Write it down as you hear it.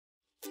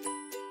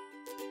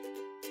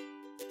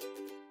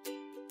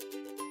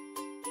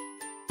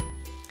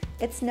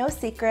It's no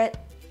secret,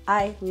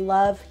 I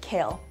love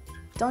kale.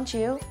 Don't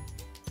you?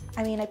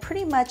 I mean, I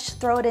pretty much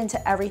throw it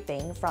into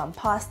everything from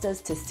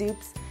pastas to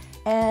soups,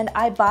 and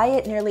I buy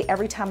it nearly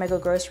every time I go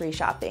grocery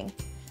shopping.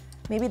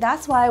 Maybe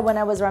that's why when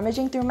I was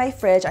rummaging through my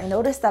fridge, I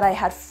noticed that I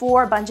had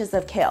 4 bunches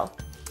of kale.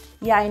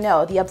 Yeah, I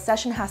know, the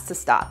obsession has to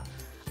stop.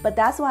 But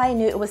that's why I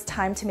knew it was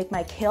time to make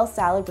my kale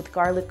salad with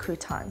garlic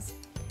croutons.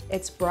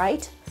 It's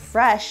bright,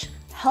 fresh,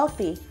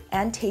 healthy,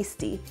 and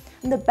tasty.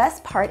 And the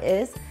best part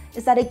is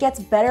that it gets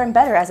better and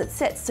better as it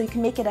sits, so you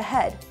can make it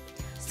ahead.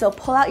 So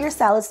pull out your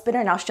salad spinner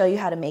and I'll show you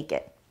how to make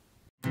it.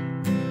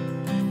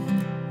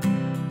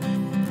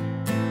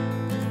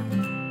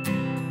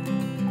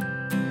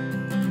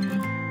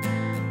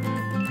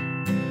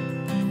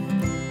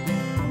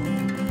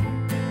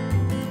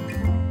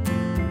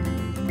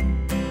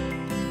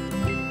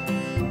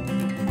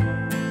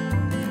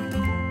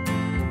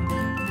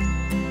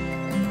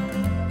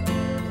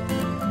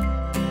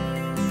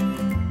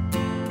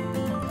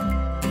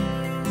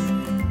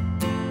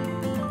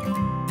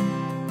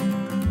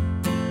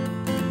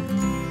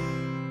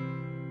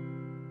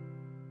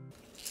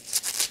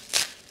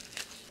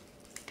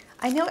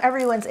 I know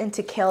everyone's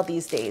into kale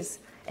these days,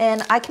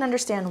 and I can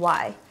understand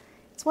why.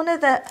 It's one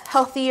of the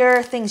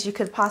healthier things you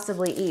could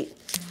possibly eat.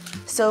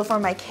 So for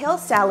my kale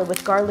salad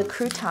with garlic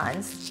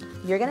croutons,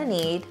 you're gonna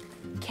need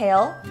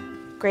kale,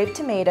 grape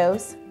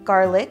tomatoes,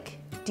 garlic,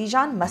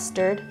 Dijon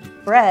mustard,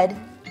 bread,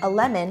 a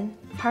lemon,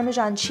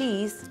 Parmesan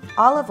cheese,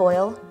 olive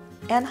oil,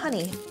 and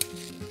honey.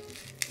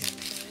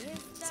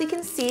 So you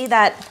can see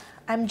that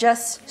I'm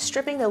just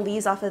stripping the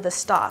leaves off of the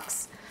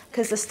stalks,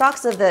 because the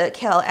stalks of the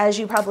kale, as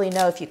you probably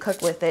know if you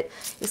cook with it,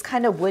 is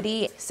kind of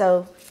woody,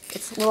 so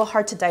it's a little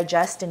hard to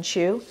digest and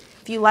chew.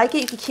 If you like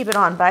it, you can keep it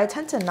on, but I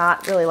tend to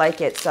not really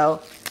like it,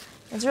 so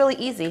it's really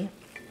easy.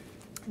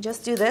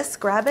 Just do this,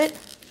 grab it,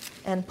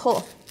 and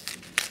pull.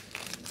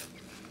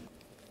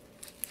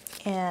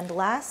 And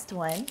last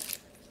one.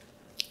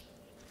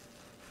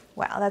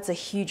 Wow, that's a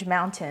huge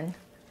mountain.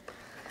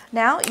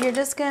 Now you're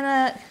just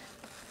gonna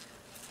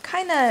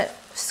kind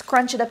of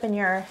scrunch it up in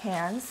your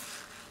hands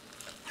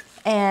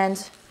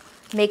and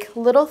make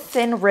little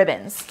thin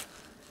ribbons.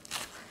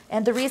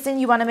 And the reason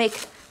you want to make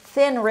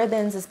thin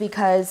ribbons is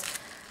because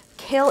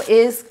kale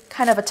is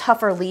kind of a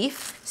tougher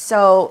leaf,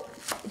 so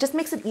it just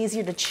makes it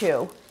easier to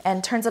chew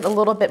and turns it a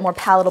little bit more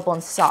palatable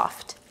and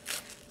soft.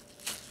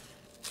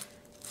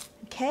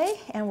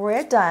 Okay, and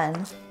we're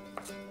done.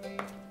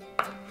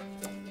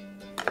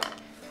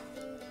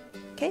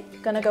 Okay,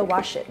 gonna go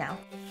wash it now.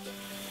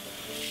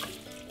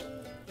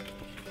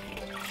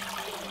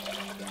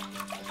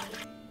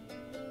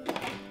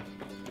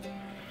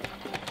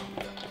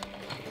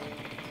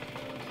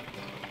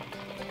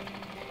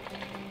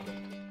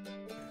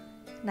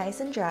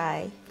 Nice and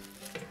dry.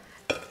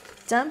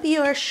 Dump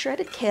your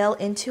shredded kale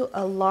into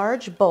a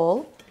large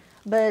bowl,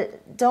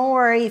 but don't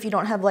worry if you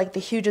don't have like the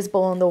hugest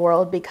bowl in the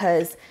world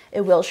because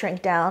it will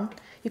shrink down.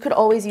 You could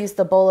always use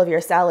the bowl of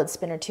your salad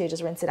spinner too,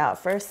 just rinse it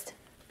out first.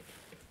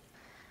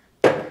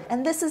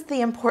 And this is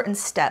the important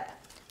step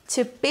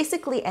to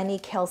basically any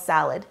kale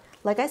salad.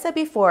 Like I said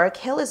before,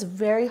 kale is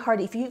very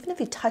hard. Even if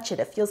you touch it,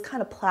 it feels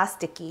kind of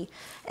plasticky.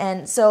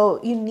 And so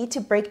you need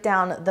to break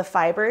down the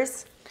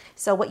fibers.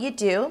 So what you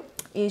do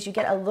is you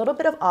get a little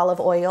bit of olive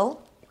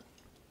oil,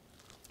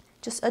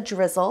 just a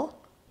drizzle,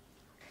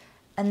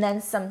 and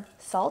then some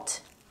salt.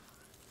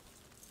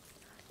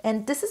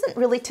 And this isn't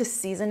really to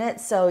season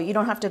it, so you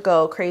don't have to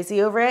go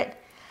crazy over it.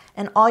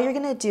 And all you're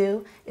gonna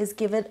do is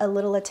give it a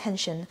little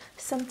attention,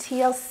 some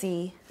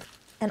TLC.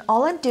 And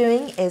all I'm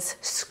doing is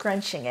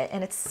scrunching it,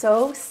 and it's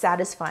so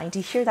satisfying. Do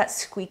you hear that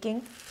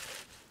squeaking?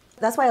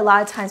 That's why a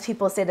lot of times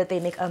people say that they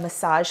make a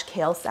massage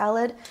kale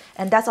salad,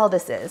 and that's all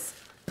this is.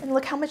 And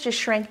look how much it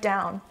shrank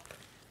down.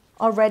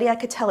 Already I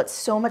could tell it's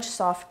so much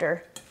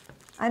softer.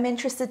 I'm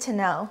interested to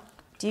know,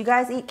 do you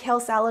guys eat kale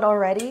salad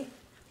already?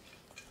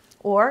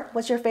 Or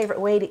what's your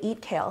favorite way to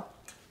eat kale?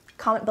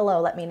 Comment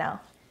below, let me know.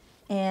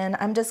 And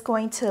I'm just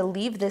going to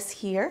leave this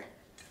here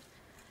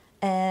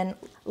and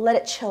let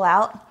it chill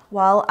out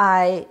while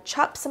I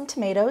chop some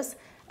tomatoes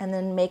and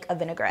then make a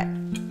vinaigrette.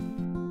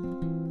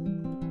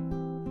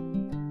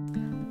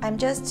 I'm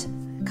just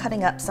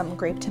cutting up some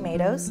grape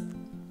tomatoes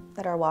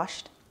that are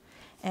washed,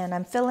 and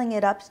I'm filling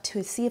it up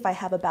to see if I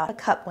have about a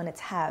cup when it's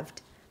halved.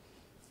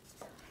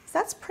 So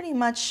that's pretty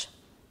much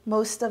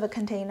most of a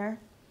container.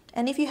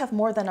 And if you have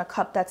more than a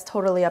cup, that's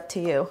totally up to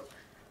you.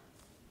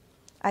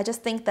 I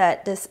just think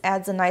that this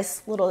adds a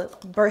nice little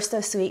burst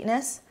of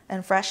sweetness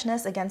and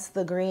freshness against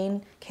the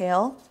green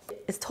kale.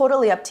 It's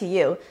totally up to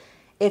you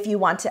if you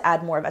want to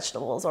add more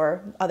vegetables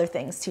or other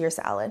things to your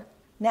salad.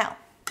 Now,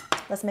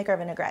 let's make our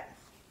vinaigrette.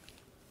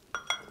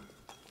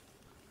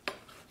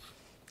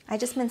 I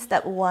just minced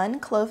up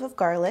 1 clove of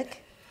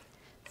garlic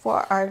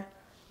for our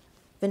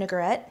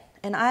vinaigrette,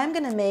 and I'm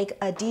gonna make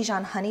a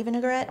Dijon honey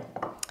vinaigrette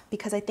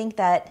because I think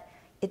that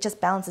it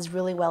just balances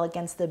really well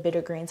against the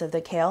bitter greens of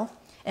the kale,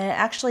 and it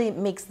actually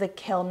makes the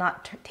kale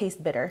not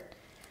taste bitter.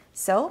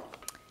 So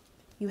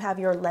you have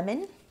your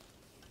lemon,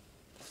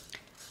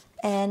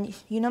 and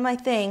you know my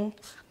thing,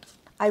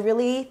 I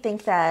really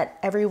think that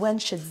everyone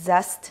should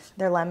zest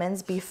their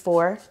lemons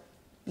before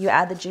you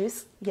add the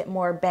juice. Get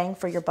more bang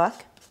for your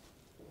buck.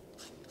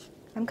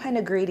 I'm kind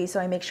of greedy, so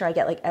I make sure I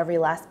get like every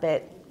last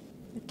bit.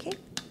 Okay.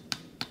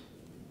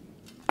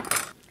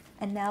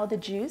 And now the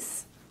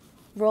juice.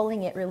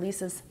 Rolling it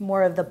releases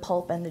more of the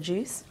pulp and the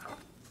juice.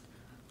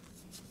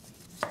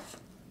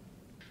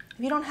 If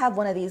you don't have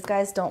one of these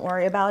guys, don't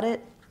worry about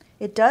it.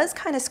 It does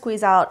kind of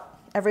squeeze out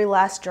every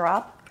last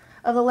drop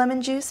of the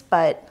lemon juice,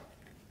 but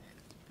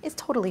it's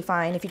totally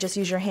fine if you just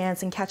use your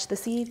hands and catch the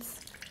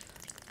seeds.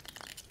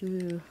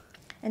 Ooh.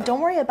 And don't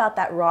worry about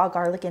that raw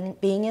garlic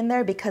being in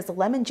there, because the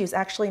lemon juice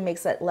actually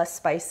makes it less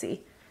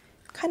spicy.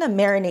 Kind of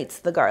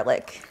marinates the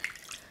garlic,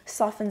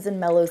 softens and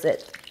mellows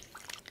it.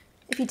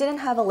 If you didn't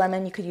have a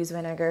lemon, you could use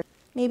vinegar.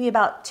 Maybe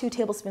about 2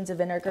 tablespoons of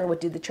vinegar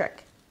would do the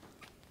trick.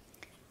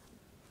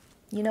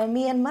 You know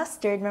me and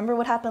mustard, remember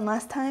what happened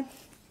last time?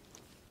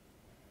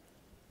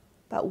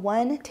 About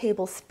 1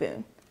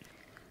 tablespoon.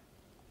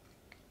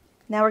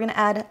 Now we're gonna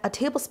add a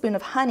tablespoon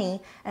of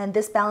honey, and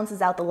this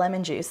balances out the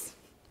lemon juice.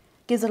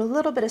 Gives it a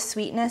little bit of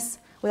sweetness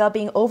without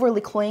being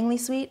overly cloyingly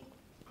sweet.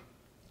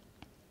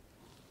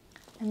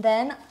 And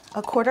then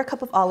a 1/4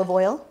 cup of olive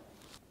oil.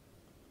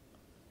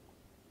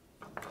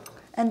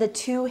 And the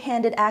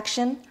two-handed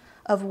action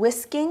of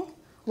whisking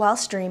while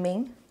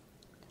streaming.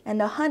 And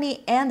the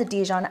honey and the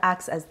Dijon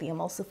acts as the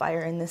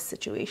emulsifier in this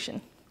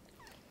situation.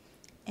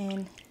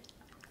 And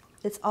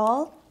it's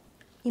all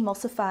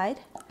emulsified.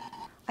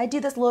 I do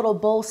this little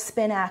bowl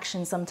spin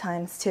action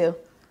sometimes too.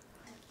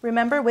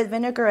 Remember, with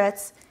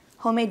vinaigrettes,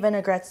 homemade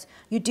vinaigrettes,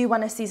 you do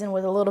want to season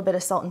with a little bit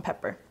of salt and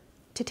pepper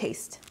to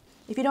taste.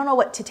 If you don't know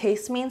what to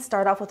taste means,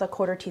 start off with a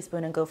 1/4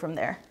 teaspoon and go from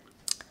there.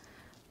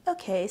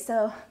 Okay,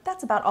 so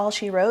that's about all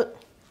she wrote.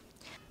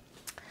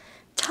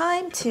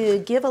 Time to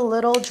give a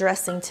little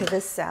dressing to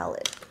this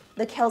salad.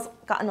 The kale's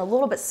gotten a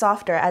little bit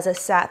softer as it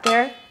sat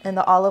there in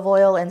the olive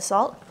oil and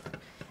salt,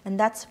 and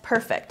that's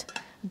perfect.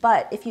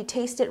 But if you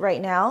taste it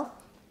right now,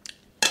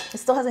 it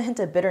still has a hint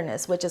of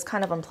bitterness, which is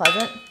kind of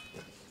unpleasant,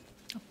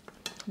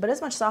 but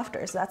it's much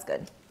softer, so that's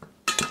good.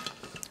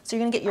 So you're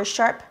gonna get your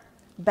sharp,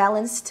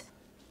 balanced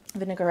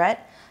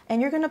vinaigrette,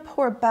 and you're gonna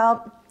pour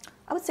about,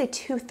 I would say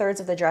 2/3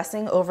 of the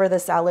dressing over the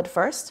salad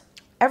first.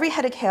 Every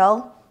head of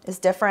kale is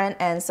different,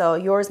 and so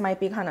yours might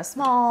be kind of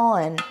small,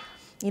 and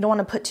you don't want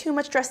to put too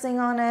much dressing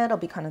on it. It'll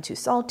be kind of too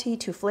salty,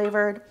 too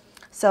flavored.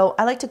 So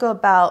I like to go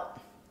about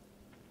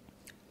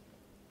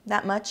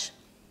that much,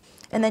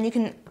 and then you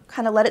can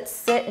kind of let it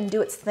sit and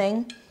do its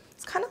thing.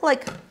 It's kind of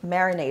like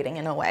marinating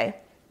in a way.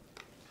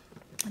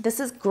 This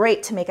is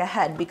great to make a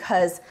head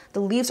because the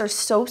leaves are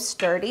so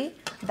sturdy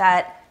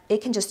that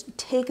it can just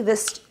take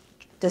this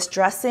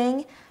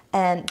dressing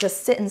and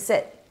just sit and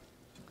sit.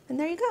 And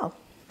there you go.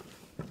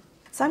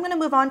 So I'm gonna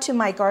move on to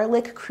my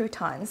garlic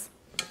croutons.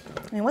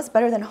 I mean, what's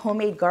better than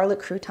homemade garlic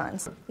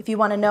croutons? If you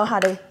wanna know how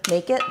to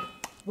make it,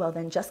 well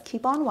then just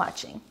keep on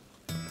watching.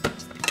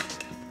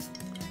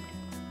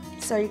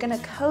 So you're gonna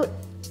coat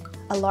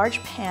a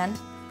large pan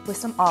with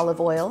some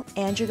olive oil,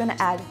 and you're gonna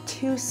add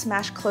 2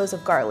 smashed cloves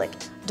of garlic.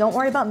 Don't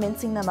worry about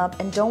mincing them up,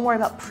 and don't worry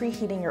about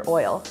preheating your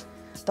oil.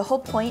 The whole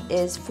point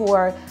is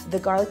for the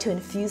garlic to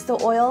infuse the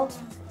oil,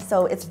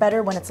 so it's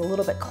better when it's a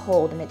little bit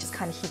cold and it just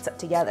kind of heats up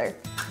together.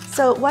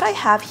 So what I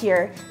have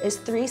here is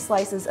 3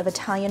 slices of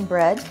Italian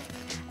bread,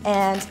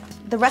 and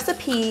the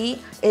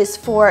recipe is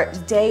for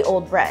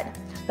day-old bread.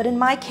 But in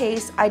my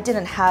case, I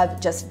didn't have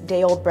just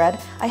day-old bread.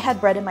 I had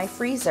bread in my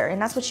freezer,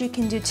 and that's what you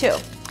can do too.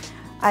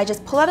 I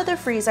just pull out of the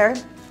freezer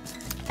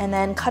and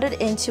then cut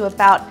it into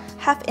about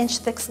 1/2 inch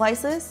thick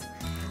slices.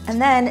 And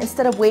then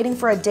instead of waiting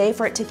for a day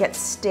for it to get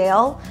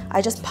stale,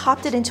 I just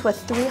popped it into a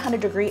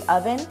 300-degree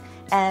oven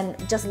and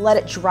just let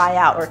it dry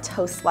out or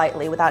toast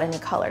slightly without any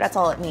color. That's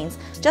all it means.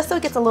 Just so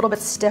it gets a little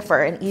bit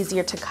stiffer and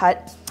easier to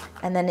cut,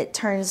 and then it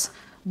turns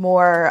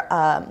more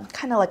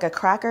kind of like a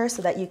cracker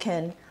so that you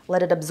can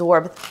let it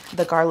absorb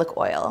the garlic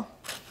oil.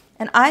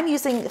 And I'm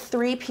using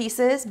 3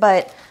 pieces,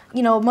 but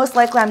you know, most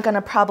likely I'm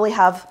gonna probably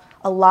have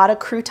a lot of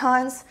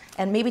croutons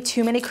and maybe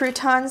too many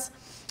croutons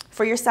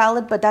for your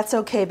salad, but that's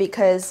okay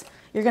because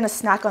you're gonna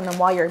snack on them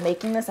while you're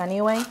making this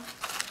anyway.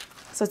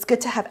 So it's good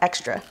to have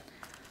extra.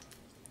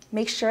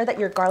 Make sure that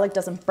your garlic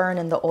doesn't burn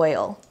in the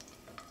oil.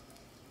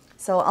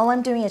 So all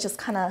I'm doing is just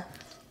kind of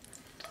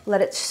let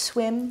it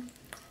swim,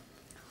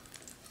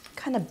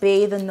 kind of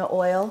bathe in the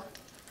oil.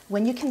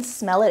 When you can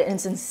smell it and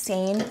it's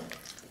insane,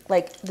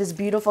 like this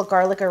beautiful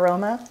garlic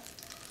aroma,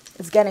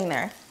 it's getting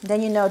there.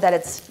 Then you know that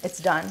it's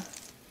done.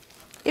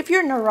 If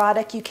you're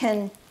neurotic, you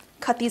can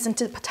cut these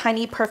into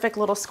tiny, perfect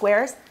little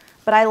squares,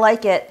 but I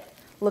like it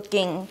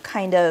looking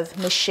kind of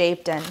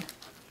misshaped and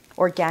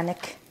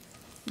organic.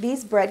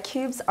 These bread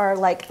cubes are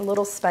like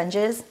little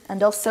sponges,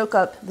 and they'll soak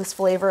up this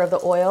flavor of the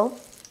oil.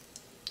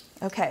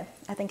 Okay,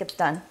 I think it's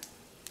done.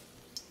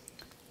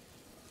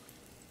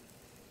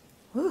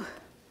 Whew,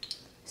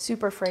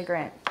 super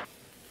fragrant.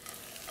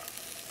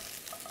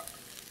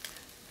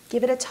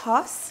 Give it a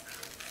toss.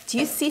 Do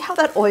you see how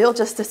that oil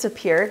just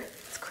disappeared?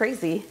 It's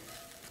crazy.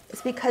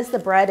 It's because the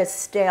bread is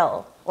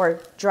stale or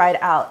dried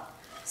out.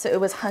 So it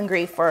was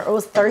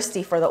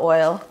thirsty for the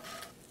oil.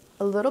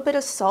 A little bit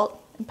of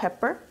salt and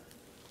pepper.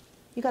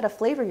 You gotta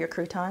flavor your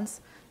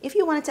croutons. If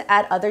you wanted to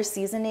add other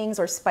seasonings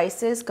or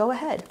spices, go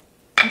ahead.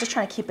 I'm just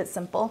trying to keep it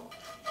simple.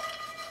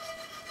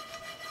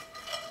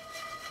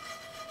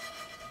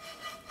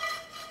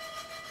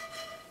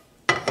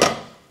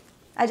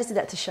 I just did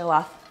that to show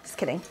off. Just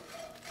kidding.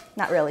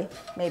 Not really,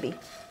 maybe.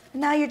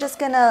 Now you're just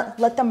gonna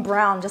let them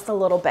brown just a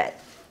little bit.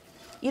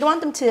 You don't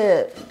want them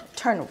to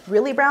turn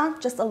really brown,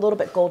 just a little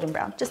bit golden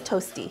brown, just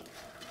toasty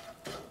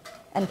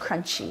and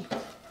crunchy.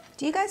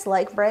 Do you guys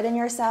like bread in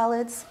your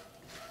salads?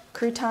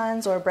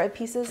 Croutons or bread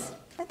pieces?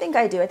 I think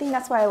I do. I think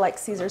that's why I like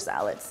Caesar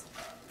salads.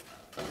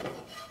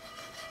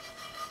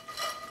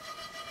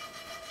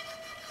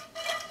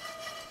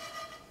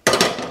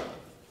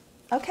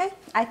 Okay,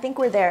 I think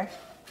we're there.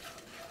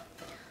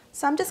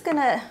 So I'm just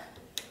gonna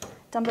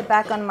dump it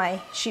back on my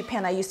sheet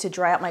pan I used to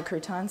dry out my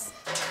croutons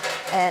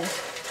and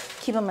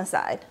keep them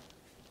aside.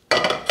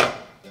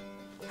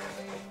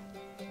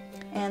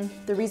 And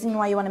the reason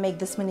why you want to make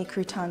this many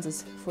croutons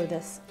is for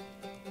this.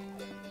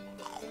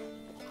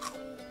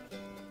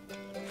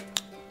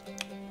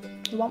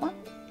 You want one?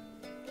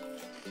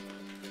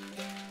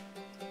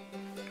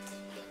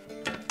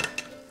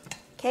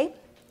 Okay,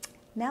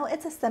 now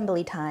it's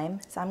assembly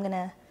time. So I'm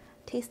gonna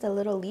taste a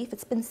little leaf.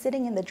 It's been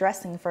sitting in the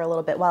dressing for a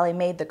little bit while I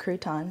made the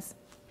croutons.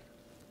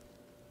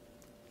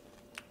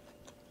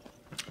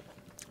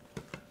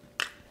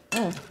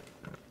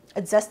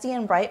 It's zesty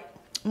and bright.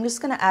 I'm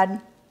just gonna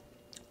add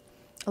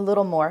a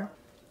little more.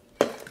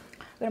 I'm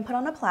gonna put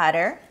on a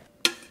platter.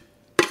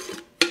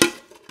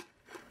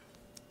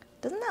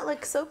 Doesn't that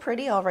look so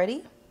pretty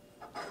already?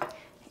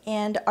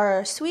 And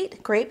our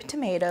sweet grape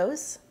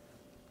tomatoes,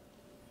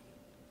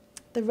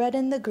 the red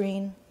and the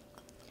green,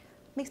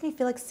 makes me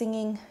feel like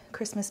singing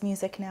Christmas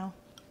music now.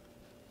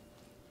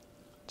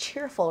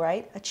 Cheerful,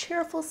 right? A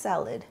cheerful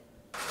salad.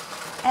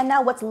 And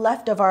now what's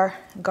left of our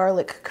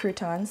garlic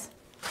croutons.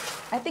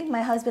 I think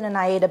my husband and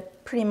I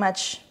ate pretty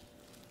much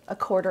a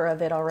quarter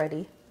of it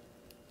already.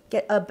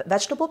 Get a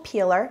vegetable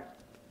peeler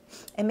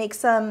and make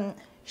some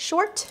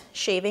short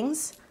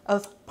shavings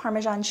of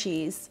Parmesan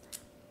cheese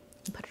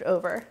and put it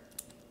over.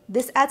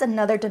 This adds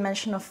another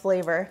dimension of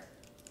flavor.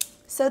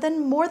 So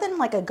then more than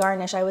like a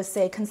garnish, I would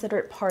say consider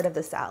it part of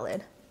the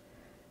salad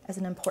as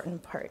an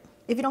important part.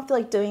 If you don't feel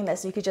like doing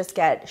this, you could just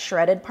get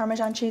shredded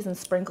Parmesan cheese and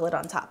sprinkle it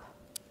on top.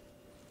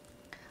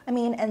 I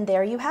mean, and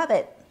there you have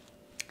it.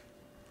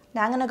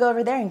 Now I'm gonna go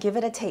over there and give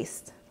it a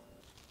taste.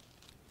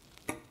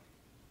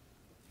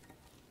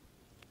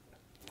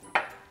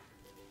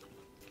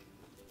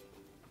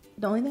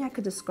 The only thing I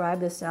could describe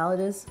this salad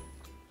is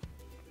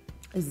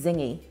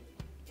zingy.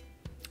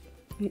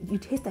 You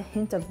taste a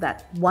hint of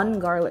that one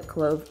garlic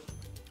clove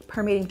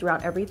permeating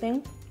throughout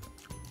everything.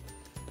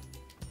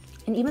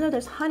 And even though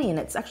there's honey in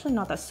it, it's actually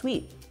not that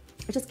sweet.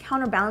 It just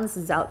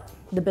counterbalances out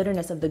the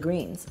bitterness of the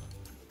greens.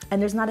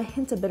 And there's not a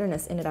hint of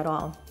bitterness in it at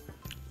all.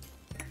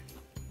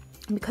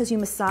 And because you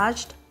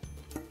massaged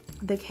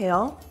the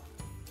kale,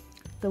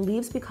 the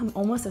leaves become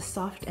almost as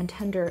soft and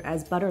tender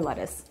as butter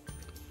lettuce.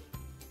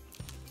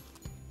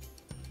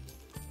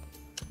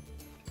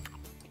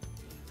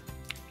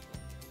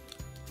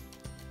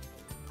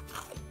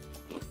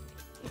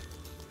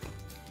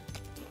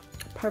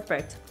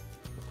 Perfect.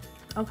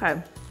 Okay.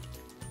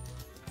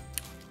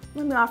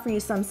 Let me offer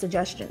you some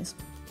suggestions.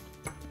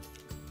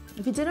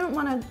 If you didn't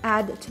want to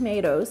add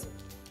tomatoes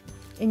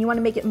and you want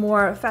to make it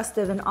more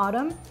festive in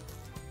autumn,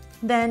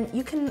 then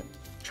you can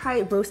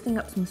try roasting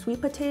up some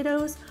sweet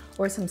potatoes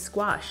or some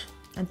squash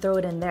and throw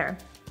it in there.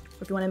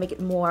 If you want to make it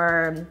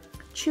more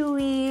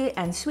chewy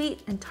and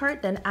sweet and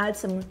tart, then add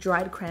some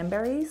dried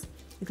cranberries.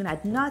 You can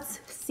add nuts,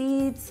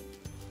 seeds,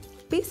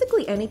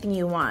 basically anything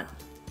you want.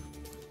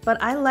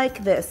 But I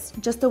like this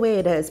just the way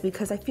it is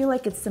because I feel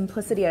like it's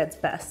simplicity at its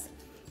best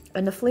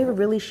and the flavor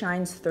really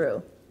shines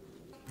through.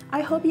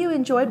 I hope you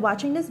enjoyed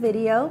watching this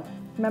video.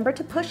 Remember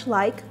to push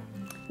like,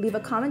 leave a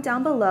comment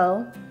down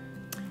below,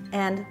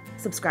 and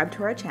subscribe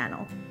to our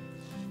channel.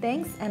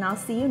 Thanks, and I'll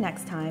see you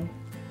next time.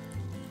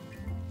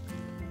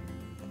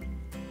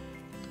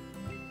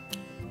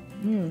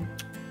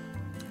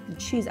 The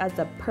cheese adds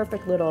a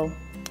perfect little,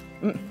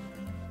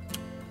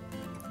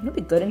 It'll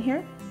be good in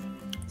here.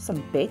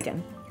 Some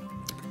bacon.